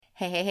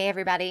Hey,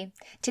 everybody.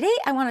 Today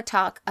I want to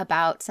talk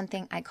about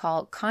something I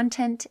call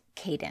content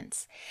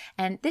cadence.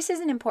 And this is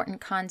an important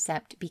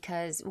concept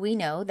because we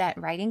know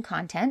that writing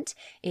content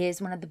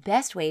is one of the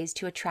best ways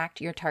to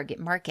attract your target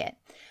market.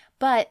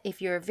 But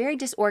if you're very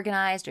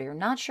disorganized or you're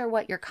not sure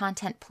what your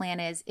content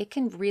plan is, it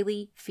can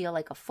really feel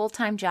like a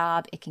full-time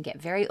job. It can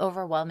get very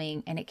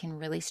overwhelming and it can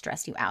really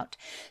stress you out.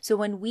 So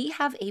when we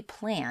have a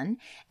plan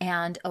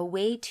and a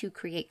way to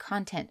create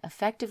content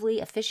effectively,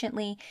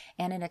 efficiently,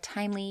 and in a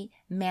timely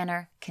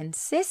manner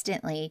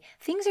consistently,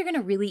 things are going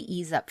to really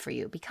ease up for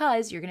you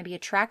because you're going to be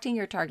attracting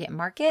your target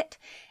market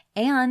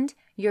and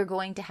you're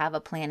going to have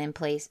a plan in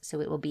place so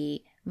it will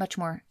be much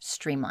more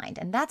streamlined.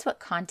 And that's what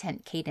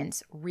content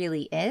cadence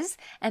really is.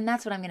 And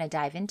that's what I'm going to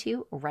dive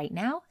into right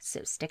now.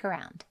 So stick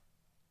around.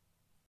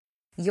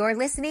 You're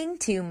listening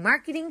to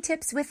Marketing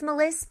Tips with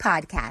Melissa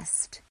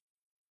podcast.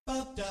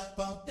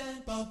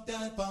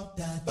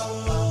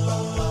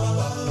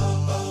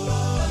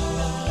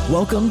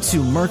 Welcome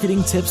to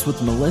Marketing Tips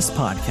with Melissa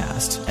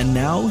podcast. And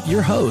now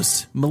your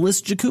host,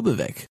 Melissa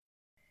Jakubovic.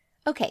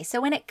 Okay, so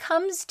when it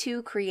comes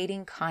to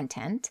creating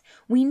content,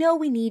 we know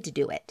we need to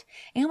do it,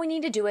 and we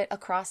need to do it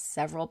across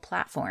several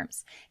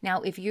platforms.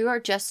 Now, if you are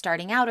just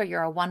starting out or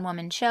you're a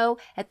one-woman show,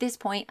 at this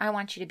point, I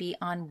want you to be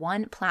on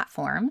one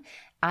platform.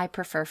 I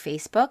prefer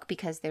Facebook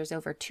because there's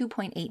over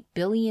 2.8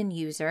 billion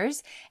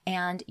users,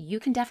 and you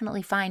can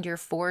definitely find your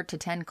 4 to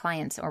 10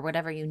 clients or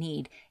whatever you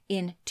need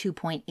in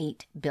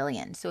 2.8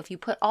 billion. So if you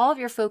put all of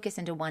your focus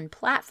into one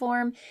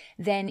platform,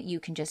 then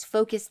you can just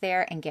focus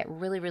there and get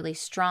really, really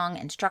strong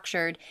and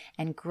structured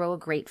and grow a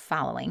great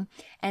following.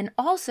 And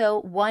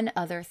also one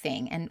other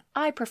thing, and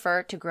I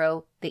prefer to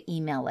grow the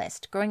email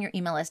list. Growing your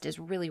email list is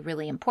really,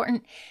 really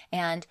important.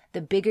 And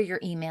the bigger your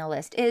email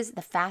list is,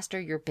 the faster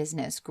your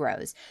business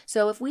grows.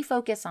 So if we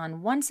focus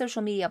on one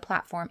social media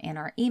platform and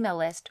our email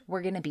list,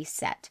 we're going to be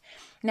set.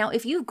 Now,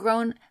 if you've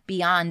grown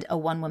beyond a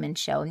one-woman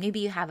show, maybe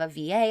you have a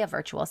VA, a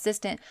virtual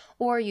assistant,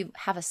 or you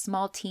have a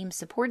small team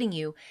supporting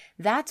you,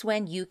 that's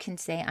when you can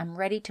say, I'm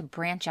ready to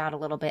branch out a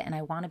little bit and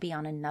I want to be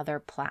on another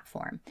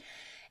platform.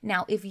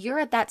 Now, if you're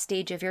at that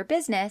stage of your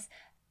business,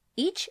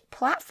 each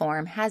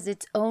platform has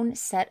its own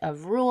set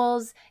of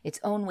rules, its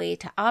own way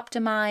to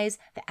optimize.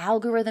 The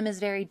algorithm is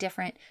very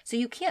different. So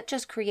you can't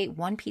just create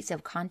one piece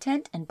of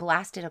content and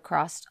blast it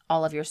across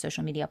all of your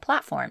social media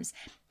platforms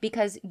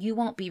because you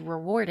won't be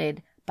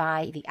rewarded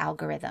by the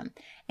algorithm.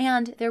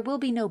 And there will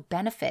be no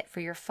benefit for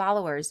your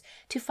followers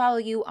to follow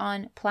you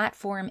on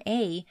platform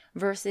A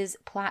versus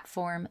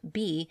platform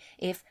B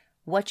if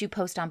what you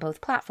post on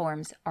both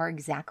platforms are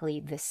exactly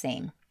the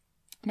same.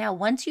 Now,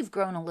 once you've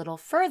grown a little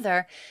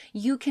further,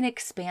 you can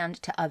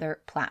expand to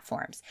other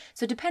platforms.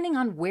 So depending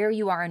on where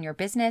you are in your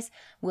business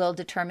will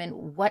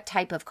determine what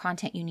type of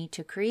content you need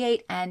to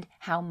create and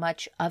how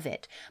much of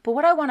it. But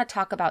what I want to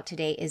talk about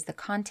today is the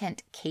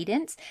content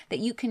cadence that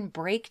you can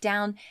break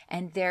down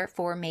and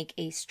therefore make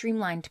a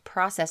streamlined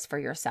process for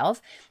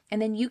yourself. And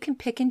then you can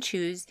pick and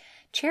choose,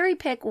 cherry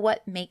pick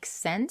what makes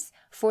sense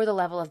for the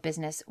level of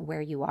business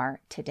where you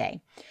are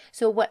today.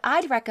 So what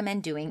I'd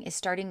recommend doing is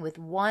starting with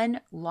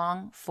one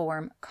long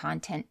form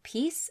content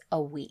piece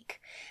a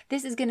week.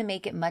 This is going to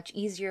make it much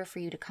easier for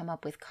you to come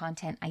up with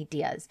content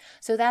ideas.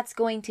 So that's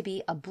going to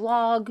be a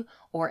blog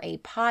or a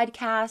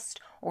podcast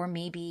or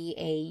maybe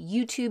a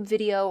YouTube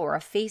video or a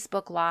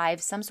Facebook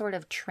Live, some sort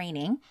of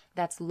training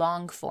that's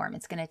long form.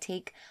 It's going to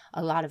take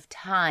a lot of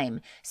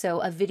time.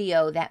 So a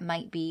video that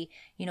might be,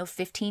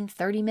 15,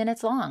 30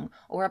 minutes long,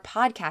 or a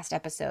podcast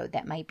episode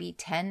that might be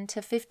 10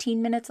 to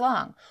 15 minutes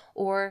long,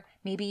 or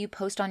maybe you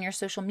post on your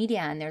social media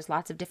and there's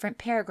lots of different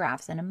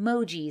paragraphs and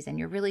emojis and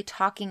you're really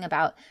talking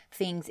about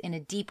things in a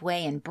deep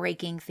way and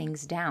breaking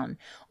things down.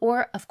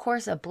 Or, of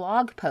course, a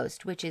blog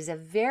post, which is a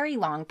very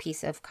long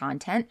piece of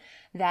content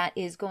that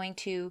is going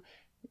to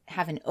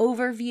have an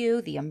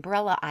overview, the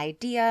umbrella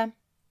idea,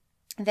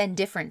 then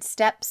different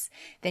steps.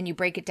 Then you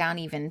break it down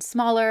even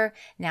smaller.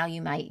 Now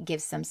you might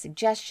give some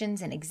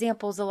suggestions and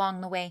examples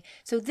along the way.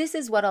 So this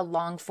is what a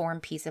long form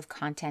piece of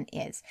content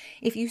is.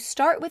 If you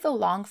start with a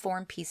long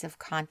form piece of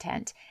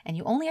content and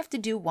you only have to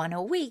do one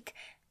a week,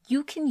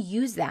 you can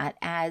use that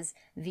as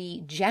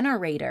the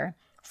generator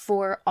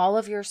for all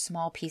of your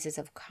small pieces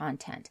of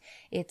content.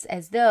 It's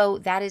as though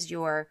that is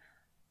your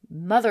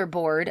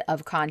motherboard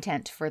of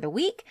content for the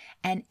week,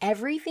 and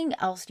everything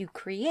else you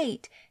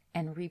create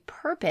and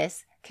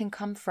repurpose can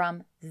come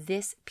from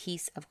this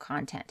piece of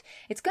content.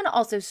 It's going to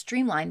also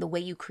streamline the way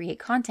you create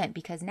content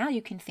because now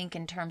you can think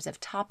in terms of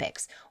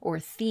topics or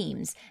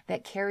themes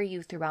that carry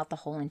you throughout the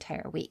whole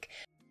entire week.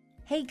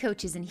 Hey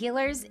coaches and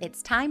healers,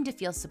 it's time to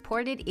feel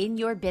supported in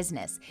your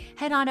business.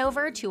 Head on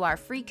over to our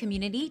free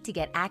community to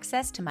get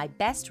access to my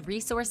best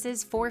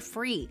resources for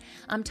free.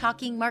 I'm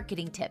talking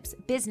marketing tips,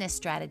 business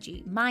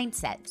strategy,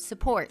 mindset,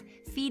 support,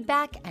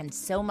 feedback, and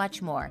so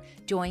much more.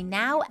 Join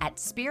now at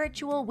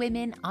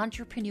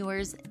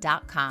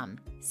spiritualwomenentrepreneurs.com.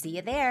 See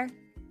you there.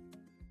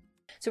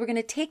 So we're going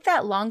to take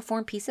that long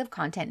form piece of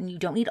content, and you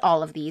don't need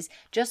all of these,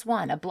 just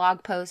one, a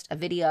blog post, a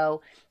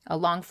video, a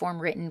long form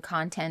written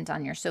content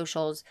on your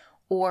socials,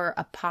 or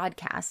a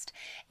podcast,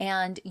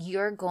 and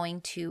you're going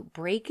to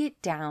break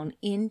it down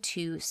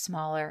into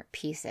smaller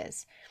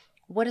pieces.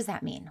 What does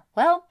that mean?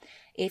 Well,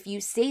 if you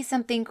say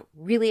something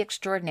really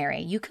extraordinary,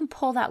 you can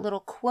pull that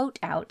little quote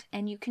out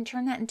and you can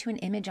turn that into an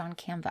image on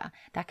Canva.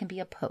 That can be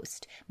a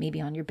post,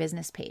 maybe on your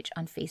business page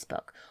on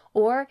Facebook.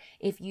 Or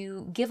if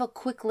you give a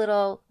quick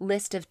little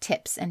list of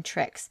tips and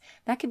tricks,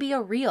 that could be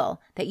a reel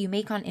that you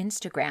make on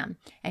Instagram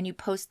and you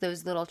post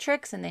those little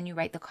tricks and then you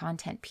write the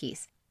content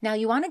piece. Now,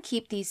 you want to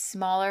keep these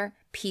smaller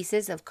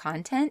pieces of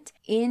content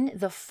in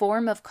the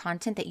form of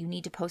content that you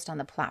need to post on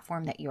the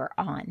platform that you're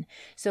on.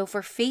 So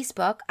for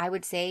Facebook, I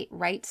would say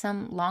write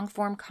some long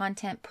form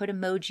content, put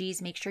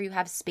emojis, make sure you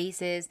have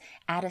spaces,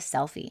 add a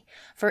selfie.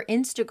 For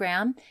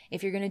Instagram,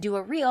 if you're going to do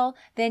a reel,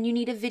 then you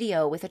need a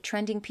video with a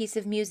trending piece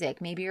of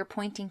music. Maybe you're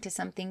pointing to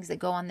some things that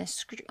go on the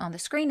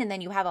screen, and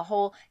then you have a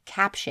whole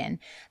caption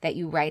that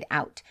you write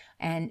out.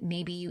 And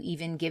maybe you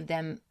even give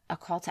them a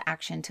call to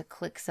action to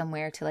click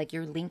somewhere to like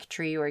your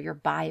Linktree or your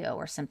bio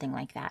or something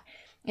like that.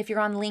 If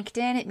you're on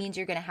LinkedIn, it means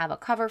you're going to have a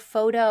cover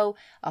photo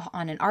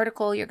on an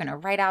article. You're going to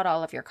write out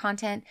all of your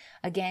content.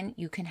 Again,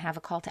 you can have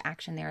a call to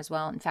action there as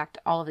well. In fact,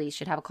 all of these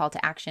should have a call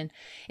to action.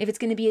 If it's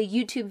going to be a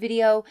YouTube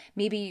video,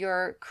 maybe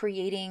you're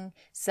creating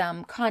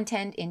some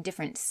content in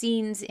different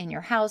scenes in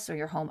your house or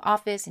your home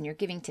office, and you're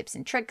giving tips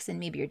and tricks, and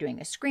maybe you're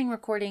doing a screen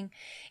recording.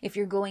 If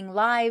you're going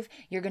live,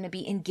 you're going to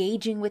be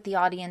engaging with the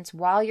audience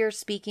while you're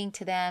speaking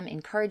to them,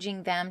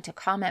 encouraging them to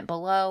comment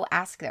below,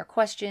 ask their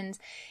questions.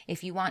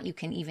 If you want, you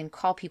can even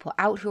call people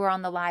out who are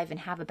on the live and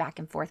have a back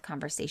and forth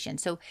conversation.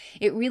 So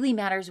it really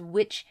matters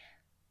which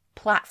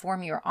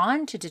platform you're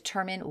on to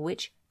determine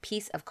which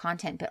piece of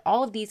content, but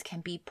all of these can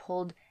be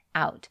pulled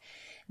out.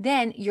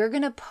 Then you're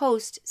going to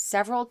post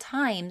several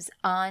times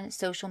on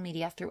social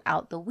media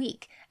throughout the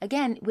week.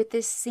 Again, with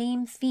this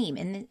same theme,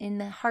 in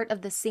the heart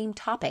of the same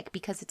topic,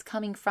 because it's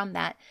coming from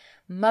that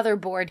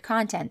motherboard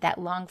content,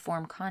 that long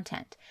form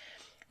content.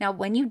 Now,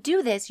 when you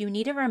do this, you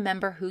need to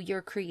remember who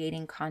you're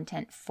creating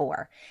content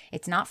for.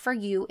 It's not for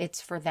you,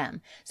 it's for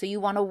them. So you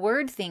want to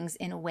word things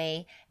in a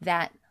way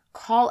that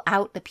call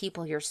out the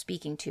people you're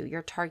speaking to,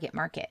 your target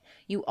market.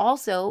 You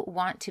also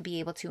want to be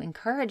able to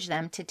encourage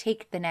them to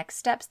take the next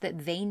steps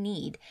that they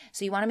need.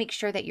 So you want to make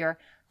sure that your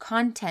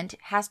content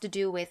has to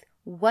do with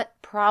what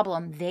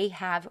problem they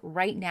have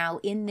right now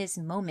in this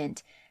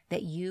moment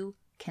that you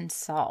can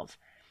solve.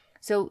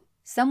 So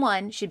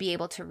someone should be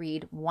able to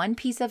read one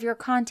piece of your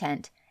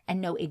content and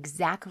know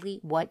exactly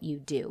what you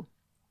do.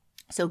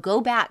 So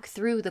go back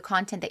through the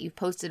content that you've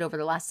posted over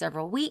the last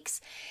several weeks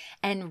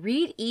and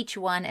read each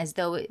one as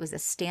though it was a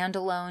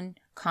standalone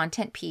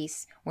content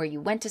piece where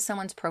you went to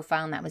someone's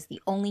profile and that was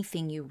the only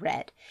thing you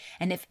read.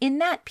 And if in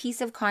that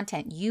piece of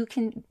content you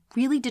can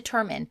really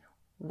determine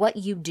what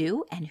you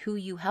do and who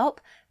you help,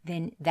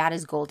 then that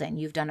is golden.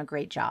 You've done a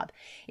great job.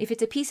 If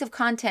it's a piece of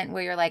content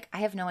where you're like, I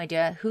have no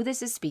idea who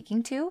this is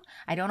speaking to,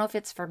 I don't know if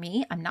it's for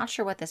me, I'm not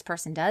sure what this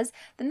person does,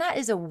 then that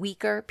is a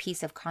weaker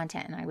piece of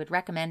content. And I would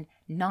recommend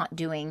not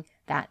doing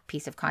that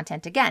piece of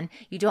content again.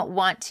 You don't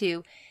want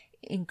to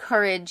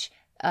encourage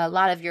a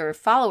lot of your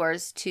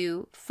followers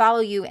to follow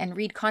you and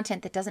read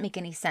content that doesn't make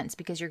any sense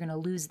because you're going to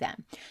lose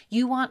them.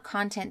 You want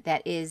content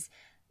that is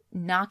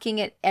knocking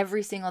it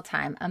every single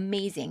time.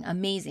 Amazing,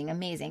 amazing,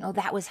 amazing. Oh,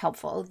 that was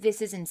helpful. Oh, this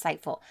is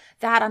insightful.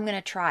 That I'm going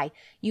to try.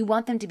 You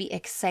want them to be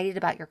excited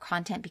about your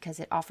content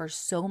because it offers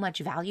so much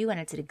value and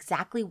it's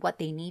exactly what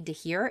they need to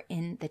hear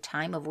in the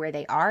time of where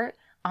they are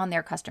on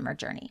their customer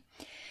journey.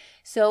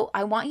 So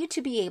I want you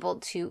to be able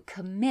to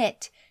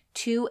commit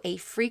to a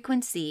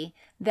frequency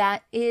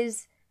that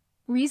is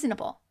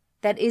reasonable,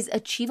 that is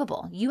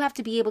achievable. You have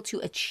to be able to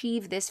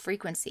achieve this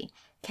frequency.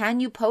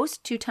 Can you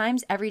post 2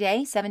 times every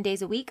day, 7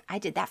 days a week? I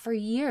did that for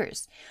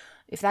years.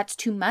 If that's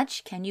too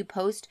much, can you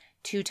post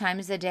 2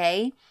 times a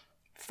day,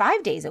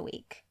 5 days a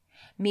week?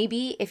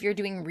 Maybe if you're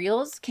doing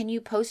reels, can you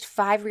post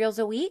 5 reels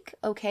a week?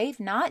 Okay, if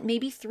not,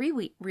 maybe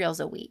 3 reels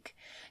a week.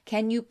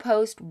 Can you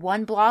post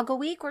 1 blog a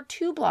week or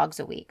 2 blogs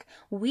a week?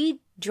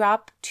 We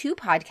drop 2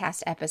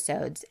 podcast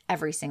episodes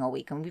every single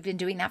week, and we've been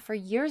doing that for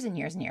years and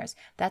years and years.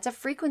 That's a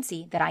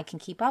frequency that I can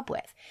keep up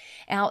with.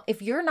 Now, if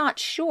you're not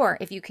sure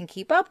if you can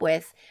keep up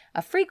with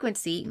a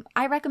frequency,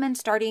 I recommend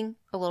starting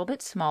a little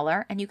bit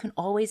smaller, and you can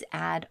always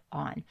add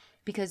on,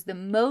 because the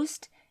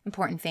most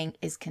important thing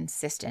is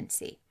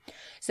consistency.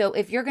 So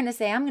if you're going to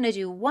say, I'm going to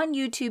do 1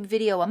 YouTube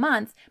video a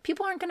month,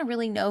 people aren't going to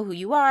really know who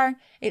you are.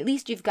 At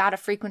least you've got a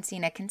frequency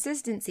and a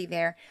consistency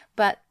there.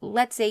 But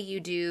let's say you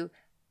do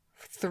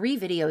 3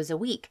 videos a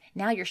week.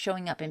 Now you're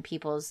showing up in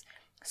people's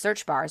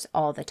search bars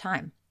all the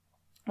time.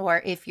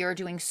 Or if you're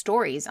doing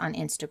stories on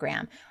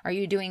Instagram, are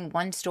you doing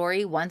 1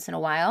 story once in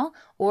a while?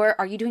 Or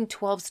are you doing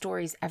 12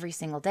 stories every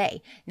single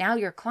day? Now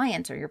your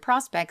clients or your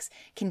prospects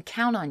can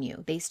count on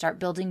you. They start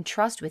building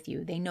trust with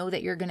you. They know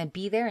that you're going to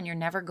be there and you're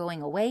never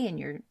going away.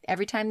 And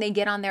every time they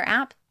get on their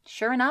app,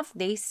 sure enough,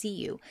 they see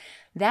you.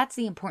 That's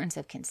the importance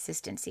of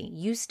consistency.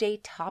 You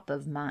stay top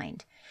of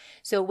mind.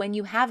 So when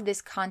you have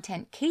this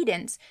content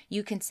cadence,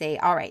 you can say,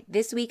 all right,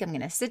 this week I'm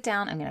going to sit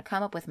down. I'm going to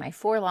come up with my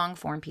 4 long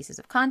form pieces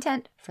of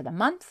content for the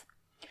month.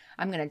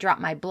 I'm going to drop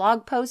my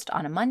blog post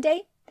on a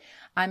Monday.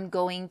 I'm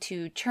going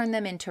to turn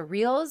them into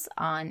reels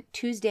on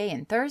Tuesday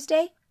and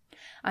Thursday.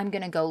 I'm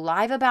going to go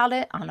live about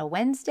it on a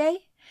Wednesday.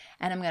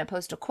 And I'm going to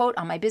post a quote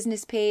on my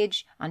business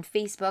page on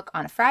Facebook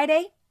on a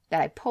Friday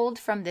that I pulled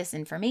from this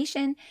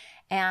information.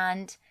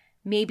 And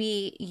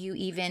maybe you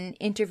even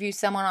interview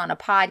someone on a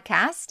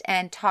podcast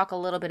and talk a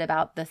little bit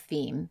about the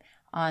theme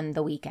on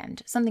the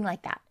weekend, something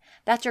like that.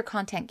 That's your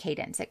content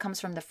cadence. It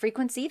comes from the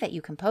frequency that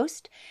you can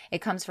post.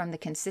 It comes from the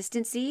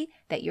consistency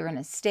that you're going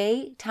to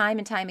stay time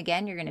and time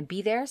again. You're going to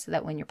be there so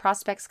that when your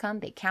prospects come,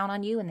 they count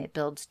on you and it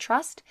builds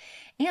trust.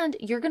 And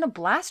you're going to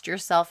blast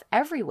yourself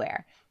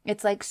everywhere.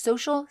 It's like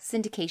social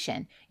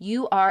syndication.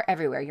 You are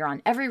everywhere. You're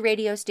on every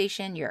radio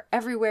station. You're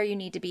everywhere you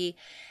need to be.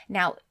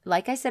 Now,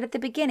 like I said at the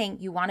beginning,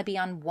 you want to be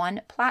on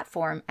one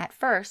platform at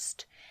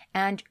first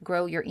and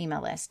grow your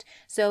email list.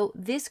 So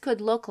this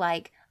could look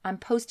like I'm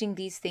posting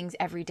these things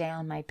every day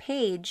on my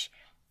page,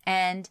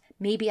 and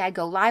maybe I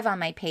go live on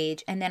my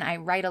page and then I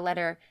write a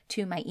letter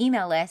to my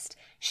email list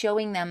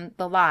showing them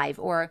the live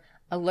or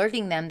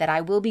alerting them that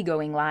I will be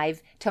going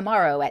live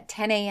tomorrow at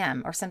 10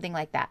 a.m. or something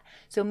like that.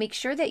 So make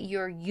sure that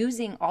you're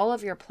using all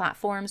of your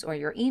platforms or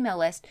your email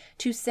list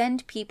to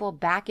send people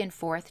back and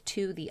forth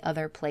to the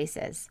other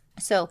places.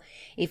 So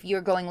if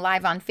you're going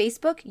live on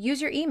Facebook,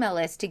 use your email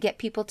list to get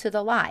people to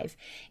the live.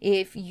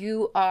 If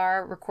you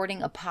are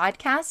recording a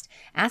podcast,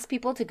 ask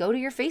people to go to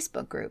your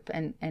Facebook group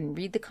and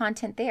read the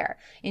content there.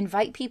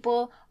 Invite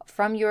people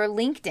from your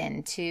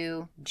LinkedIn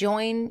to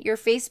join your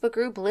Facebook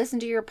group, listen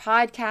to your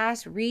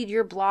podcast, read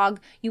your blog.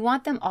 You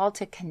want them all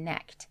to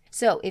connect.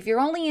 So if you're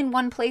only in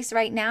one place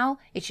right now,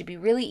 it should be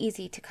really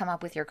easy to come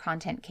up with your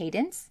content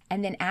cadence.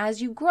 And then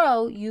as you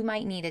grow, you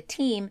might need a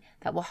team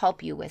that will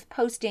help you with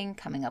posting,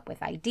 coming up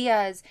with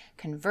ideas,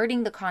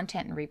 converting the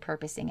content and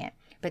repurposing it.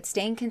 But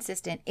staying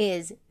consistent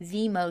is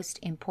the most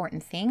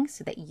important thing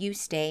so that you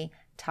stay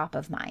top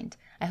of mind.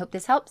 I hope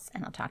this helps,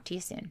 and I'll talk to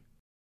you soon.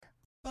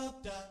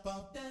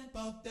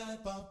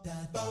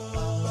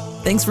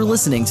 Thanks for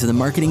listening to the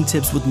Marketing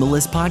Tips with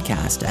Meliss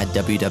podcast at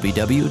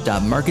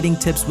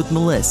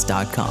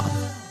www.marketingtipswithmeliss.com.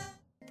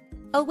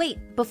 Oh, wait,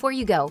 before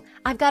you go,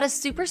 I've got a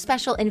super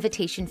special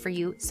invitation for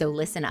you, so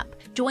listen up.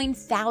 Join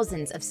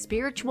thousands of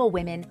spiritual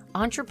women,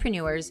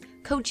 entrepreneurs,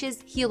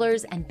 coaches,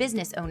 healers, and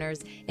business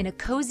owners in a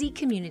cozy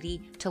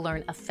community to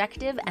learn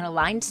effective and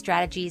aligned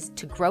strategies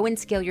to grow and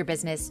scale your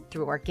business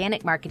through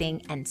organic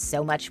marketing and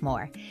so much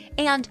more.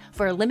 And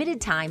for a limited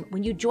time,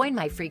 when you join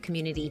my free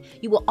community,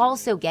 you will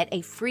also get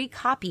a free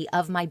copy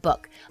of my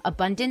book,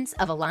 Abundance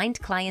of Aligned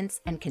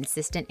Clients and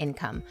Consistent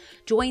Income.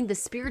 Join the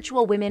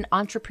Spiritual Women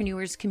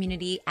Entrepreneurs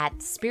community at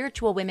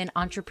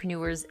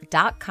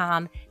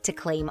spiritualwomenentrepreneurs.com to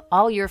claim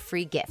all your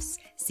free gifts.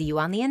 See you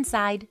on the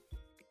inside.